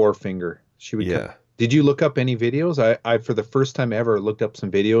like her forefinger. She would Yeah. Did you look up any videos? I for the first time ever looked up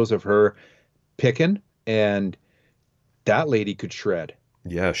some videos of her picking, and that lady could shred.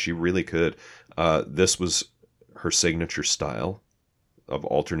 Yeah, she really could. This was her signature style of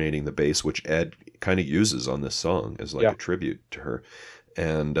alternating the bass, which Ed kind of uses on this song as like a tribute to her.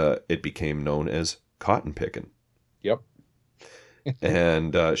 And it became known as cotton picking. Yep.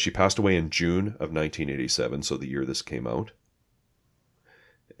 And she passed away in June of 1987, so the year this came out.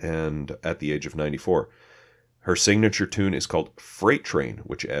 And at the age of 94. Her signature tune is called Freight Train,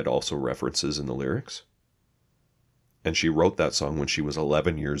 which Ed also references in the lyrics. And she wrote that song when she was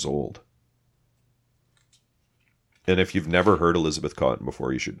 11 years old. And if you've never heard Elizabeth Cotton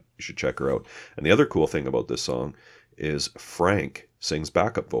before, you should check her out. And the other cool thing about this song is Frank sings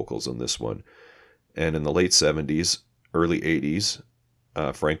backup vocals on this one. And in the late 70s, early 80s,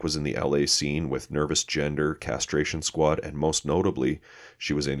 Frank was in the LA scene with Nervous Gender, Castration Squad, and most notably,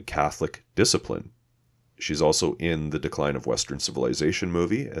 she was in Catholic Discipline. She's also in the Decline of Western Civilization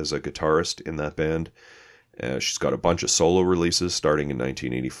movie as a guitarist in that band. She's got a bunch of solo releases starting in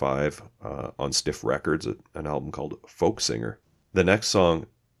 1985 on Stiff Records, an album called Folk Singer. The next song,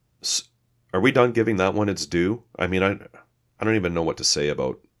 are we done giving that one its due? I mean, I don't even know what to say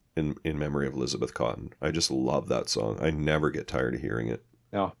about in memory of Elizabeth Cotton. I just love that song. I never get tired of hearing it.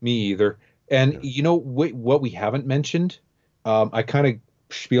 No, me either. And you know what we haven't mentioned? I kind of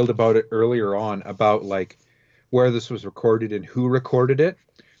spieled about it earlier on about like where this was recorded and who recorded it.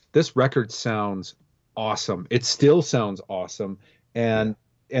 This record sounds awesome. It still sounds awesome, and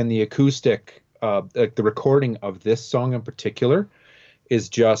the acoustic, like the recording of this song in particular, is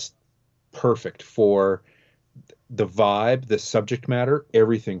just perfect for the vibe, the subject matter,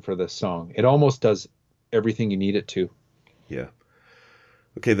 everything for this song. It almost does everything you need it to. Yeah.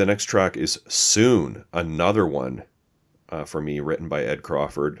 Okay, the next track is Soon, another one for me, written by Ed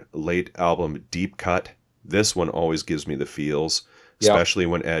Crawford. Late album, Deep Cut. This one always gives me the feels, especially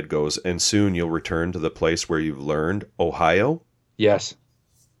when Ed goes, and soon you'll return to the place where you've learned, Ohio. Yes.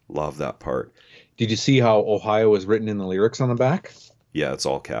 Love that part. Did you see how Ohio is written in the lyrics on the back? Yeah, it's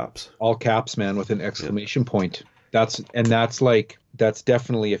all caps. All caps, man, with an exclamation point. That's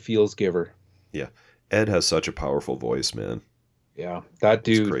definitely a feels giver. Yeah. Ed has such a powerful voice, man. Yeah. That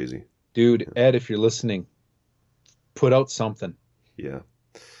dude. It's crazy. Dude, Ed, if you're listening, put out something. Yeah.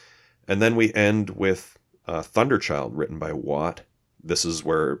 And then we end with Thunderchild, written by Watt. This is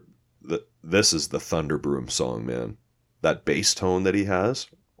this is the Thunder Broom song, man. That bass tone that he has,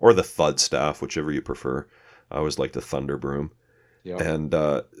 or the thud staff, whichever you prefer. I always like the Thunder Broom. Yeah. And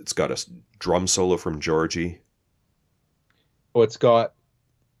it's got a drum solo from Georgie. Oh, it's got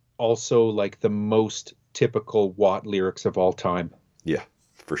also like the most typical Watt lyrics of all time. Yeah,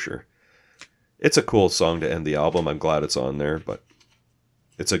 for sure. It's a cool song to end the album. I'm glad it's on there, but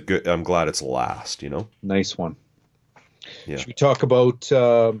I'm glad it's last, you know? Nice one. Yeah. Should we talk about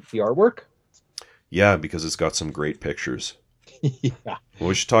the artwork? Yeah, because it's got some great pictures. Yeah. Well,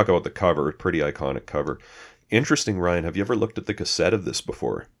 we should talk about the cover. Pretty iconic cover. Interesting, Ryan. Have you ever looked at the cassette of this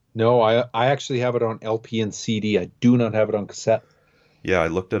before? No, I actually have it on LP and CD. I do not have it on cassette. Yeah, I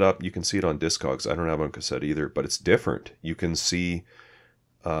looked it up. You can see it on Discogs. I don't have it on cassette either, but it's different. You can see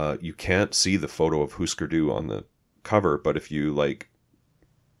You can't see the photo of Husker Du on the cover, but if you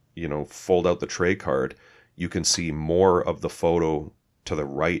fold out the tray card, you can see more of the photo to the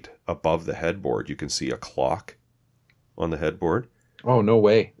right above the headboard. You can see a clock on the headboard. Oh, no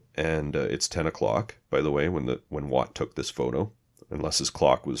way. And it's 10 o'clock, by the way, when Watt took this photo, unless his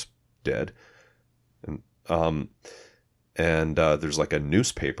clock was dead. And there's like a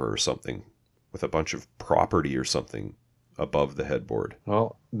newspaper or something with a bunch of property or something above the headboard.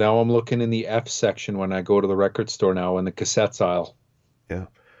 Well, now I'm looking in the F section when I go to the record store now in the cassettes aisle. Yeah.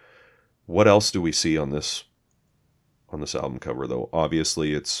 What else do we see on this album cover, though?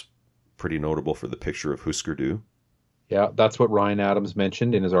 Obviously, it's pretty notable for the picture of Husker Du. Yeah, that's what Ryan Adams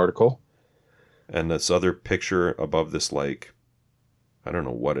mentioned in his article. And this other picture above this, like, I don't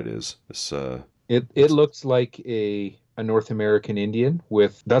know what it is. This it looks like a North American Indian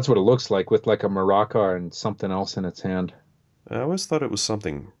that's what it looks like, with like a maraca and something else in its hand. I always thought it was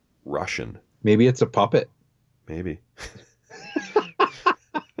something Russian. Maybe it's a puppet. Maybe.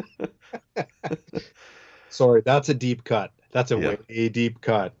 Sorry, that's a deep cut. That's a way deep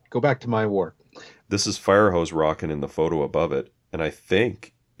cut. Go back to my war. This is Firehose rocking in the photo above it, and I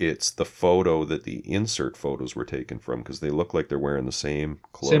think it's the photo that the insert photos were taken from, because they look like they're wearing the same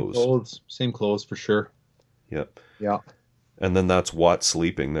clothes. Same clothes for sure. Yep. Yeah. And then that's Watt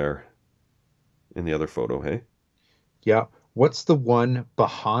sleeping there in the other photo, hey? Yeah. What's the one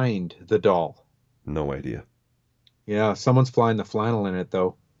behind the doll? No idea. Yeah, someone's flying the flannel in it,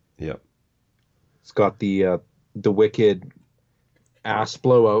 though. Yep. It's got the wicked ass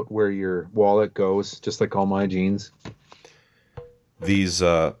blowout where your wallet goes, just like all my jeans. These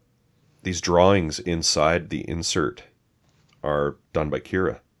drawings inside the insert are done by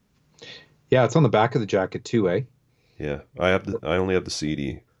Kira. Yeah, it's on the back of the jacket too, eh? Yeah, I only have the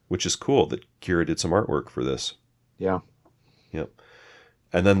CD, which is cool that Kira did some artwork for this. Yeah. Yep.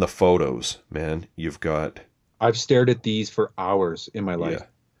 And then the photos, man, I've stared at these for hours in my life.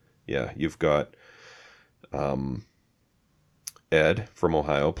 Yeah, you've got Ed from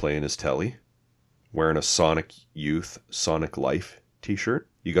Ohio playing his telly, wearing a Sonic Youth, Sonic Life t-shirt.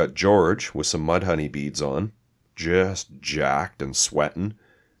 You got George with some Mudhoney beads on, just jacked and sweating.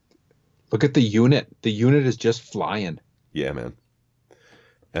 Look at the unit. The unit is just flying. Yeah, man.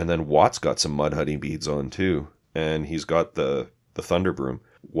 And then Watt's got some Mudhoney beads on too, and he's got the Thunder Broom.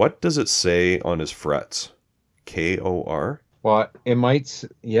 What does it say on his frets? KOR? Well, it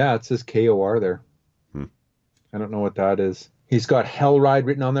says KOR there. I don't know what that is. He's got Hellride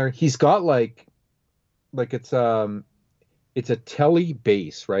written on there. He's got like it's a telly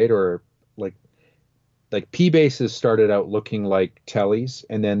bass, right? Or like P basses started out looking like tellies,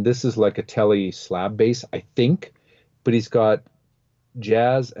 and then this is like a telly slab bass, I think. But he's got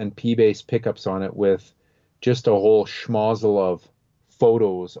jazz and P bass pickups on it with just a whole schmozzle of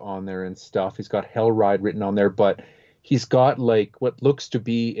photos on there and stuff. He's got Hellride written on there, but he's got like what looks to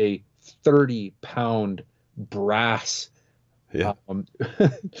be a 30-pound brass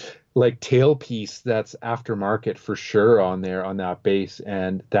like tailpiece that's aftermarket for sure on there on that bass,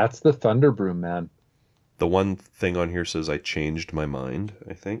 and that's the Thunder Broom, man. The one thing on here says I changed my mind,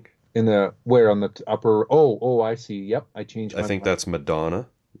 I think. In the where on the upper? Oh, I see. Yep, I changed my I think mind. that's Madonna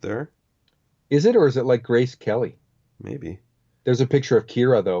there. Is it, or is it like Grace Kelly? Maybe. There's a picture of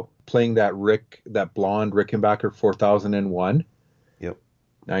Kira though playing that blonde Rickenbacker 4001. Yep.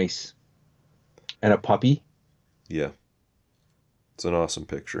 Nice. And a puppy. Yeah. It's an awesome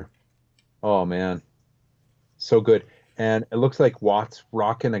picture. Oh man, so good. And it looks like Watt's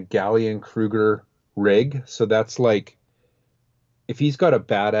rocking a Gallion-Kruger rig. So that's like, if he's got a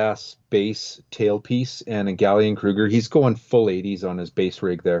badass bass tailpiece and a Gallion-Kruger, he's going full 80s on his bass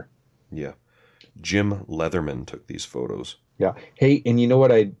rig there. Yeah. Jim Leatherman took these photos. Yeah. Hey, and you know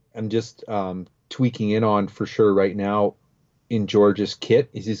what I'm just tweaking in on for sure right now in George's kit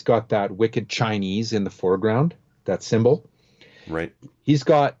is he's got that wicked Chinese in the foreground, that symbol. Right. He's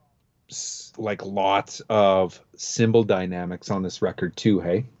got like lots of cymbal dynamics on this record too,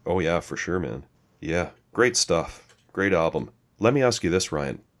 hey? Oh yeah, for sure, man. Yeah, great stuff. Great album. Let me ask you this,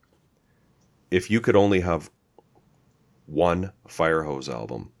 Ryan. If you could only have one Firehose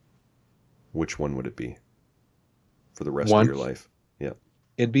album, which one would it be for the rest of your life? Yeah.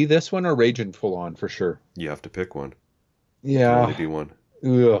 It'd be this one or Ragin' Full On for sure. You have to pick one. Yeah. Can only be one.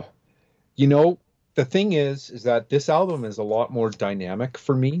 Ugh. You know, the thing is that this album is a lot more dynamic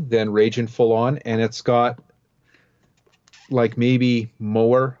for me than Ragin' Full On, and it's got like maybe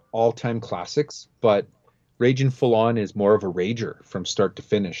more all-time classics, but Ragin' Full On is more of a rager from start to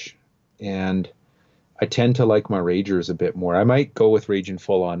finish. And I tend to like my ragers a bit more. I might go with Ragin'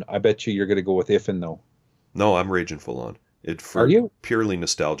 Full On. I bet you're going to go with Ifin though. No, I'm Ragin' Full On. For purely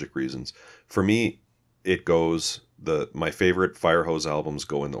nostalgic reasons. For me, it goes my favorite Firehose albums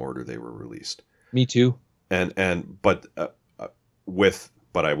go in the order they were released. Me too.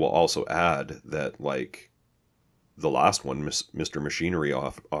 But I will also add that like the last one, Mr. Machinery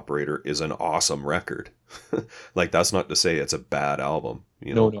Operator, is an awesome record. Like that's not to say it's a bad album.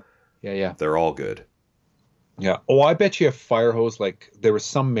 No. Yeah. They're all good. Yeah. Oh, I bet you if Firehose, like there was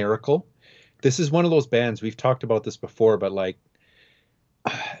some miracle. This is one of those bands, we've talked about this before, but like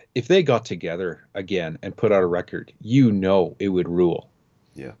if they got together again and put out a record, it would rule.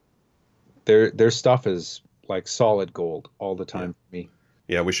 Yeah. Their stuff is like solid gold all the time for me.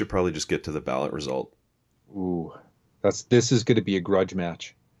 Yeah, we should probably just get to the ballot result. Ooh. This is going to be a grudge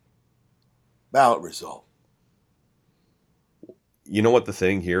match. Ballot result. You know what the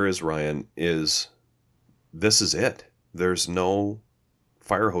thing here is, Ryan, is this is it. There's no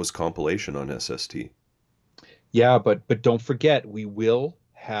Firehose compilation on SST. Yeah, but don't forget, we will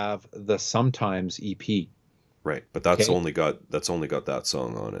have the Sometimes EP. Right, but that's only got that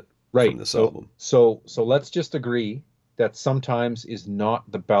song on it. Right. From this album. So let's just agree that Sometimes is not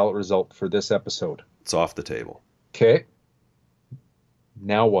the ballot result for this episode. It's off the table. Okay.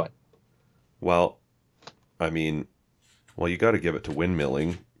 Now what? Well, I mean, you got to give it to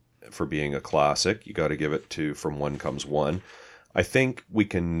Windmilling for being a classic. You got to give it to From One Comes One. I think we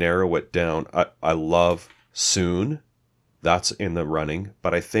can narrow it down. I love Soon. That's in the running.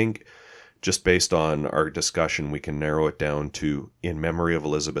 But I think just based on our discussion, we can narrow it down to In Memory of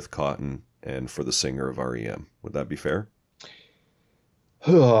Elizabeth Cotten and For the Singer of REM. Would that be fair?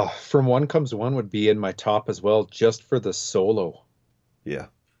 From One Comes One would be in my top as well, just for the solo. Yeah.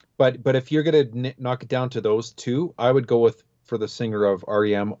 But if you're going to knock it down to those two, I would go with For the Singer of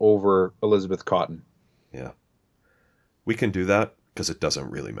REM over Elizabeth Cotten. Yeah. We can do that because it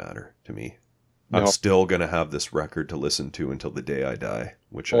doesn't really matter to me. No. I'm still going to have this record to listen to until the day I die,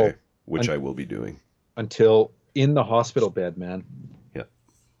 which I will be doing. Until in the hospital bed, man. Yeah.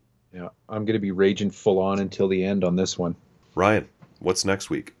 Yeah. I'm going to be raging full on until the end on this one. Ryan, what's next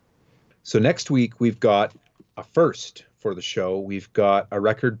week? So next week we've got a first for the show. We've got a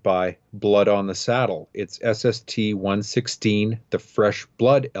record by Blood on the Saddle. It's SST 116, the Fresh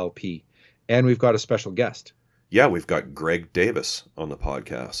Blood LP. And we've got a special guest. Yeah, we've got Greg Davis on the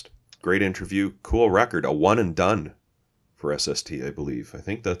podcast. Great interview, cool record, a one and done for SST, I believe. I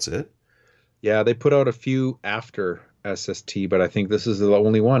think that's it. Yeah, they put out a few after SST, but I think this is the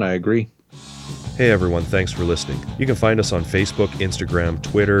only one. I agree. Hey everyone, thanks for listening. You can find us on Facebook, Instagram,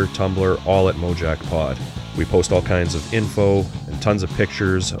 Twitter, Tumblr, all at Mojack Pod. We post all kinds of info and tons of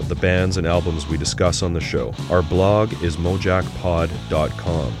pictures of the bands and albums we discuss on the show. Our blog is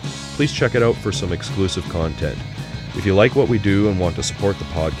mojackpod.com. Please check it out for some exclusive content. If you like what we do and want to support the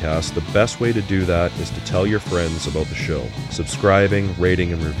podcast, the best way to do that is to tell your friends about the show. Subscribing,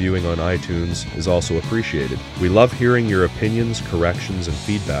 rating, and reviewing on iTunes is also appreciated. We love hearing your opinions, corrections, and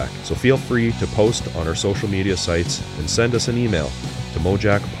feedback, so feel free to post on our social media sites and send us an email to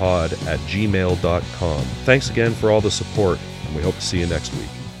mojackpod@gmail.com. Thanks again for all the support, and we hope to see you next week.